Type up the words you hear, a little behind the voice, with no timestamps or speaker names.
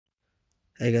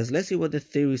Hey guys, let's see what the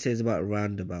theory says about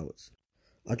roundabouts.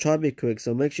 I'll try to be quick,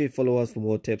 so make sure you follow us for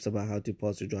more tips about how to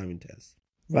pass your driving test.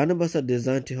 Roundabouts are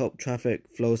designed to help traffic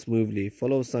flow smoothly.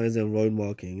 Follow signs and road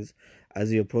markings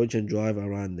as you approach and drive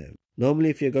around them.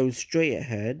 Normally, if you're going straight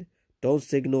ahead, don't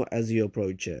signal as you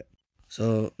approach it.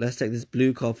 So let's take this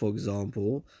blue car for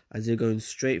example. As you're going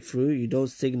straight through, you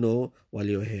don't signal while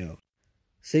you're here.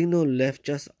 Signal left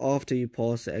just after you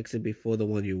pass the exit before the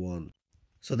one you want.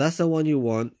 So that's the one you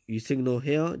want. You signal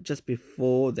here just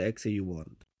before the exit you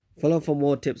want. Follow for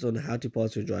more tips on how to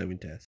pass your driving test.